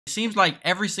Seems like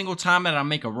every single time that I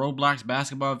make a Roblox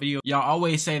basketball video, y'all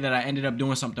always say that I ended up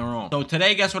doing something wrong. So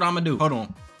today, guess what I'm gonna do? Hold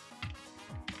on.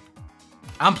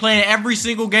 I'm playing every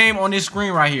single game on this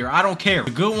screen right here. I don't care.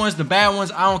 The good ones, the bad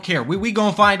ones, I don't care. We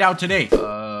gonna find out today.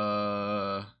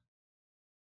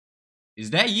 Is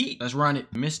that Yeet? Let's run it.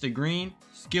 Mr. Green,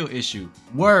 skill issue.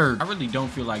 Word. I really don't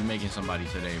feel like making somebody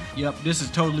today. Yep, this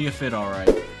is totally a fit, all right.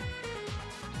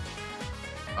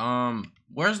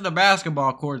 Where's the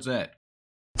basketball courts at?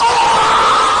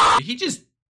 Did he just...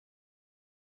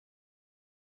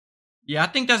 Yeah, I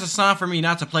think that's a sign for me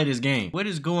not to play this game. What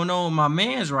is going on with my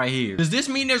mans right here? Does this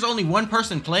mean there's only one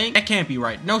person playing? That can't be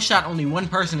right. No shot, only one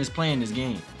person is playing this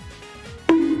game.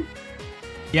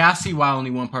 Yeah, I see why only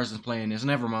one person's playing this.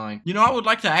 Never mind. You know, I would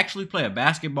like to actually play a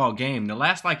basketball game. The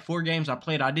last, like, 4 games I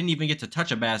played, I didn't even get to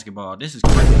touch a basketball. This is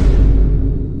crazy.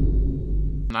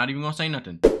 Not even gonna say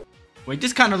nothing. Wait,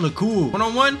 this kind of look cool.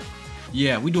 One-on-one?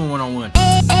 Yeah, we doing one-on-one.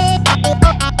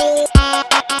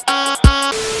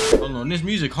 Hold on, this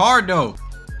music hard, though.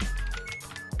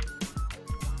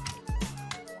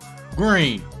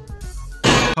 Green.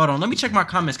 Hold on, let me check my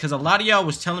comments, because a lot of y'all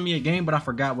was telling me a game, but I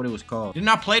forgot what it was called. Didn't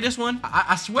I play this one?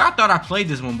 I swear I thought I played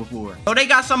this one before. Oh, they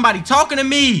got somebody talking to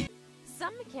me!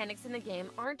 Some mechanics in the game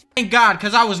aren't... Thank God,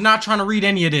 because I was not trying to read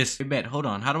any of this. I bet, hold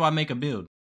on, how do I make a build?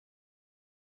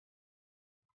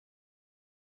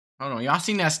 Hold on, y'all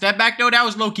seen that step back though? That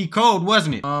was low-key cold,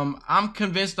 wasn't it? I'm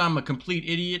convinced I'm a complete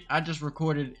idiot. I just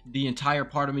recorded the entire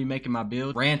part of me making my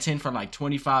build. Ranting for like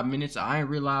 25 minutes. I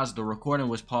didn't realize the recording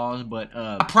was paused, but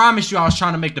I promise you I was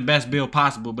trying to make the best build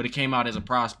possible, but it came out as a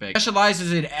prospect.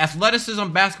 Specializes in athleticism,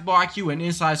 basketball IQ, and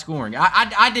inside scoring.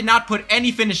 I did not put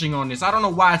any finishing on this. I don't know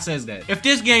why it says that. If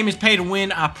this game is pay to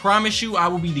win, I promise you I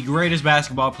will be the greatest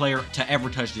basketball player to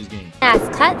ever touch this game.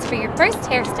 Ask Cuts for your first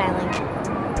hairstyling.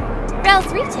 Browse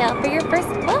Retail for your first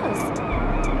clothes.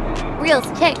 Reels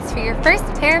Kicks for your first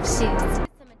pair of shoes.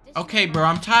 Okay, bro,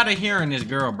 I'm tired of hearing this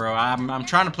girl, bro. I'm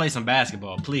trying to play some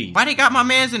basketball, please. Why they got my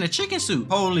mans in a chicken suit?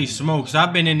 Holy smokes,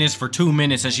 I've been in this for 2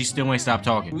 minutes and she still ain't stopped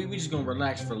talking. We just gonna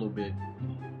relax for a little bit.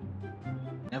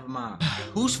 Never mind.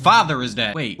 Whose father is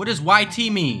that? Wait, what does YT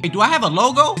mean? Wait, do I have a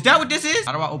logo? Is that what this is?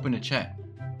 How do I open the chat?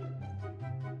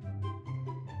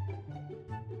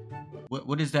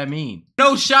 What does that mean?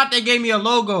 No shot they gave me a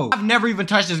logo. I've never even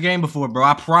touched this game before, bro.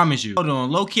 I promise you. Hold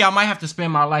on. Low-key, I might have to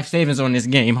spend my life savings on this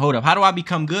game. Hold up. How do I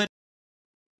become good?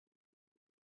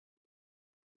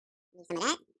 Need some of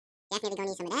that. Definitely gonna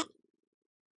need some of that.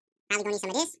 Probably gonna need some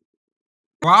of this.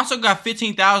 Bro, I also got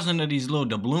 15,000 of these little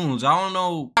doubloons. I don't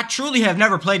know. I truly have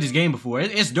never played this game before.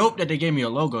 It's dope that they gave me a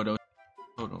logo, though.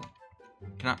 Hold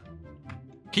on.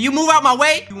 Can you move out my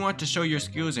way? You want to show your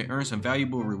skills and earn some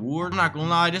valuable reward? I'm not gonna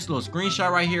lie, this little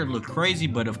screenshot right here look crazy,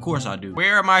 but of course I do.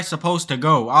 Where am I supposed to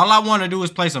go? All I want to do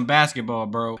is play some basketball,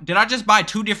 bro. Did I just buy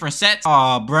 2 different sets?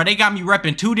 Aw, bro, they got me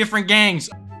repping 2 different gangs.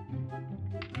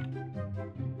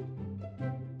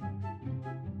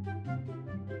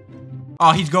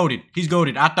 Oh, he's goated. He's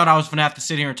goated. I thought I was gonna have to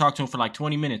sit here and talk to him for like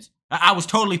 20 minutes. I was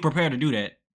totally prepared to do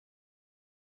that.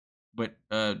 But,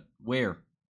 where?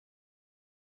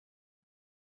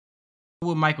 What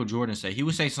would Michael Jordan say? He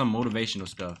would say some motivational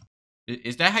stuff.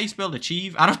 Is that how you spell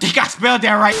achieve? I don't think I spelled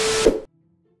that right.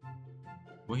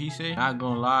 What he say? Not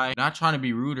gonna lie. Not trying to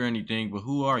be rude or anything, but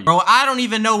who are you? Bro, I don't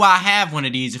even know why I have one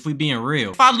of these if we being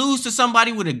real. If I lose to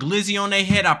somebody with a glizzy on their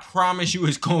head, I promise you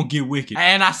it's gonna get wicked.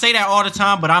 And I say that all the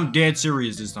time, but I'm dead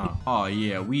serious this time. Oh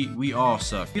yeah, we all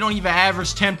suck. We don't even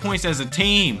average 10 points as a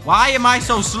team. Why am I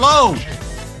so slow?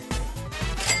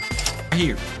 Right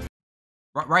here.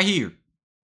 Right here.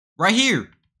 Right here.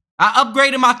 I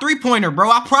upgraded my 3-pointer, bro.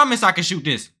 I promise I can shoot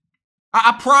this.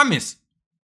 I promise.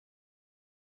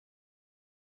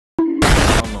 Hold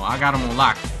on. I got him on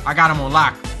lock. I got him on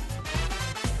lock.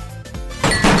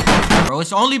 Bro,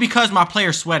 it's only because my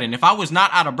player's sweating. If I was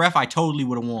not out of breath, I totally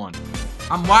would have won.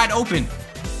 I'm wide open.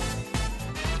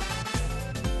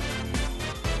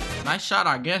 Nice shot,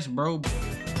 I guess, bro.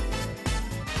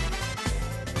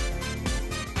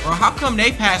 Bro, how come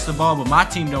they pass the ball, but my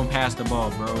team don't pass the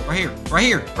ball, bro? Right here, right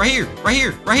here, right here, right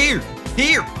here, right here,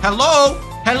 here. Hello,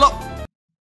 hello.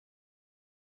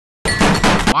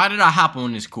 Why did I hop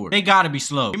on this court? They gotta be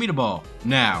slow. Give me the ball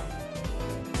now.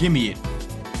 Give me it.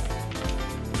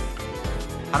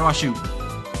 How do I shoot?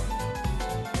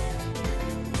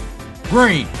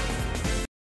 Green.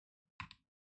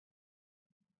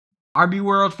 RB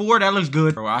World 4, that looks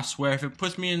good. Bro, I swear, if it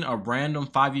puts me in a random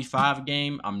 5v5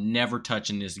 game, I'm never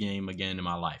touching this game again in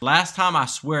my life. Last time, I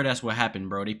swear that's what happened,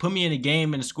 bro. They put me in a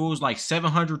game and the score was like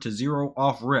 700-0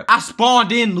 off rip. I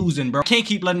spawned in losing, bro. Can't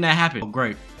keep letting that happen. Oh,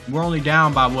 great. We're only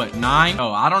down by, what, 9?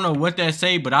 Oh, I don't know what that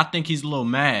say, but I think he's a little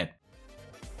mad.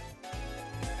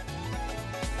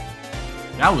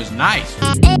 That was nice.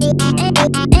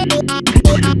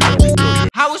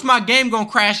 How is my game gonna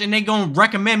crash and they gonna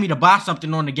recommend me to buy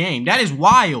something on the game? That is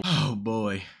wild. Oh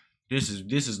boy, this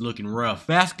is looking rough.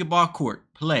 Basketball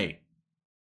court, play.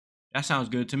 That sounds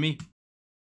good to me.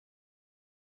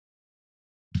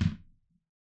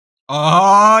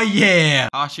 Oh yeah.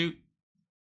 I'll shoot.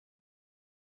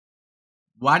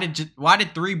 Why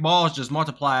did 3 balls just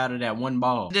multiply out of that 1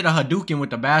 ball? I did a Hadouken with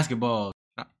the basketball.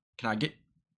 Can I get?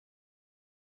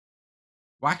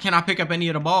 Why can't I pick up any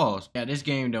of the balls? Yeah, this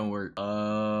game don't work.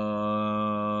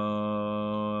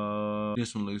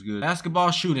 This one looks good. Basketball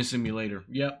shooting simulator.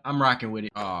 Yep, I'm rocking with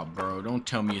it. Oh, bro, don't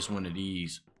tell me it's one of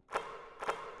these.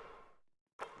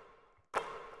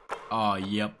 Oh,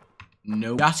 yep.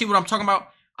 Nope. Y'all see what I'm talking about?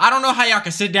 I don't know how y'all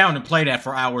can sit down and play that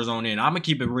for hours on end. I'm gonna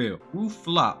keep it real. Roof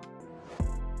flop.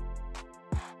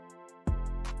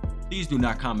 Please do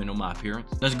not comment on my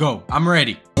appearance. Let's go. I'm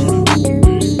ready.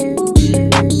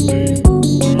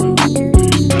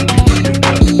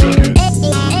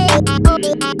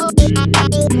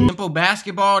 Simple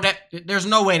basketball, there's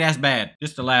no way that's bad.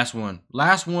 Just the last one.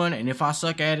 Last one, and if I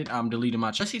suck at it, I'm deleting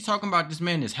my channel. What's he talking about this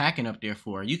man is hacking up there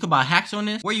for? You could buy hacks on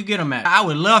this? Where you get them at? I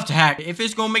would love to hack. If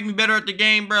it's gonna make me better at the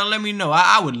game, bro, let me know.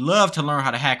 I would love to learn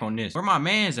how to hack on this. Where my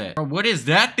man's at? Bro, what is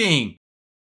that thing?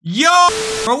 Yo!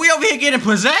 Bro, we over here getting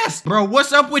possessed. Bro,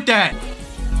 what's up with that?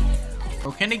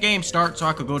 Bro, can the game start so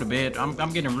I could go to bed?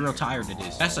 I'm getting real tired of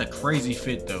this. That's a crazy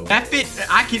fit though. That fit,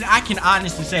 I can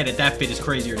honestly say that fit is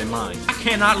crazier than mine. I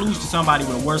cannot lose to somebody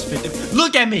with a worse fit than,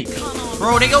 look at me.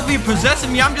 Bro, they over here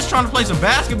possessing me. I'm just trying to play some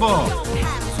basketball.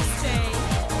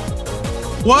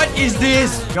 What is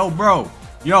this? Yo, bro.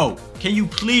 Yo, can you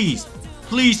please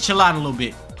chill out a little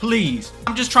bit? Please.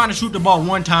 I'm just trying to shoot the ball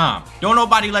 1 time. Don't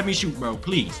nobody let me shoot, bro.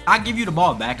 Please. I'll give you the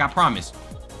ball back. I promise.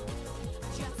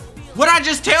 What'd I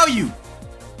just tell you?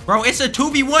 Bro, it's a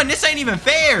 2v1. This ain't even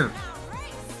fair.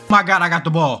 Oh my God, I got the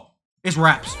ball. It's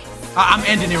wraps. I'm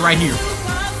ending it right here.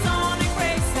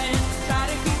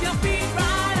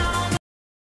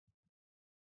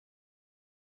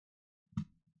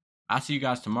 I'll see you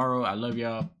guys tomorrow. I love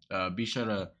y'all. Be sure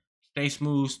to stay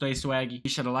smooth, stay swaggy. Be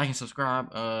sure to like and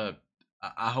subscribe.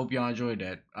 I hope y'all enjoyed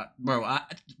that. Bro,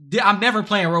 I'm never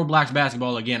playing Roblox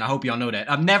basketball again. I hope y'all know that.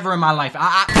 I've never in my life.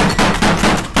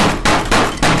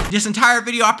 This entire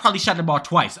video, I probably shot the ball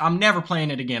twice. I'm never playing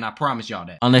it again. I promise y'all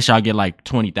that. Unless y'all get like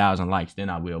 20,000 likes, then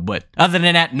I will. But other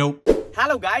than that, nope.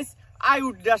 Hello guys. I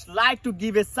would just like to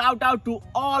give a shout out to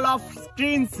all of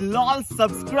Screen's LOL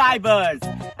subscribers.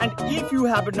 And if you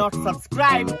have not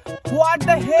subscribed, what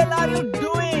the hell are you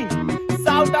doing?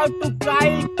 Shout out to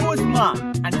Kyle Kuzma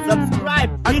and subscribe.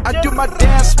 I do my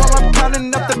dance while I'm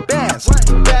counting up the bands.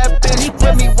 Bad bitch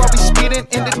with me while we speeding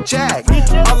in the Jag.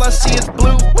 All I see is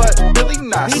blue, but really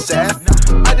not sad.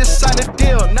 I just signed a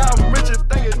deal, now I'm richer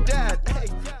than your dad. Hey,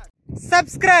 yeah.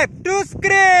 Subscribe to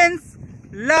Screens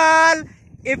LOL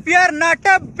if you're not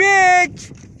a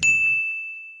bitch.